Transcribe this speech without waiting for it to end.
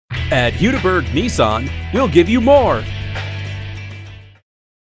At Hudiburg Nissan, we'll give you more.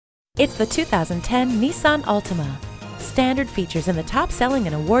 It's the 2010 Nissan ALTIMA. Standard features in the top-selling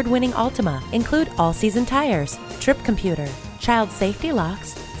and award-winning ALTIMA include all-season tires, trip computer, child safety locks,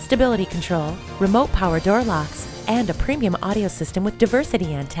 stability control, remote power door locks, and a premium audio system with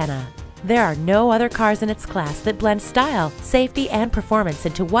diversity antenna. There are no other cars in its class that blend style, safety, and performance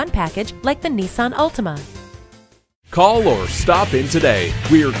into one package like the Nissan ALTIMA. Call or stop in today.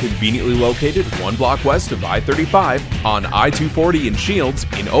 We are conveniently located 1 block west of I-35 on I-240 in Shields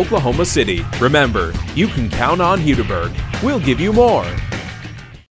in Oklahoma City. Remember, you can count on Hudiburg. We'll give you more.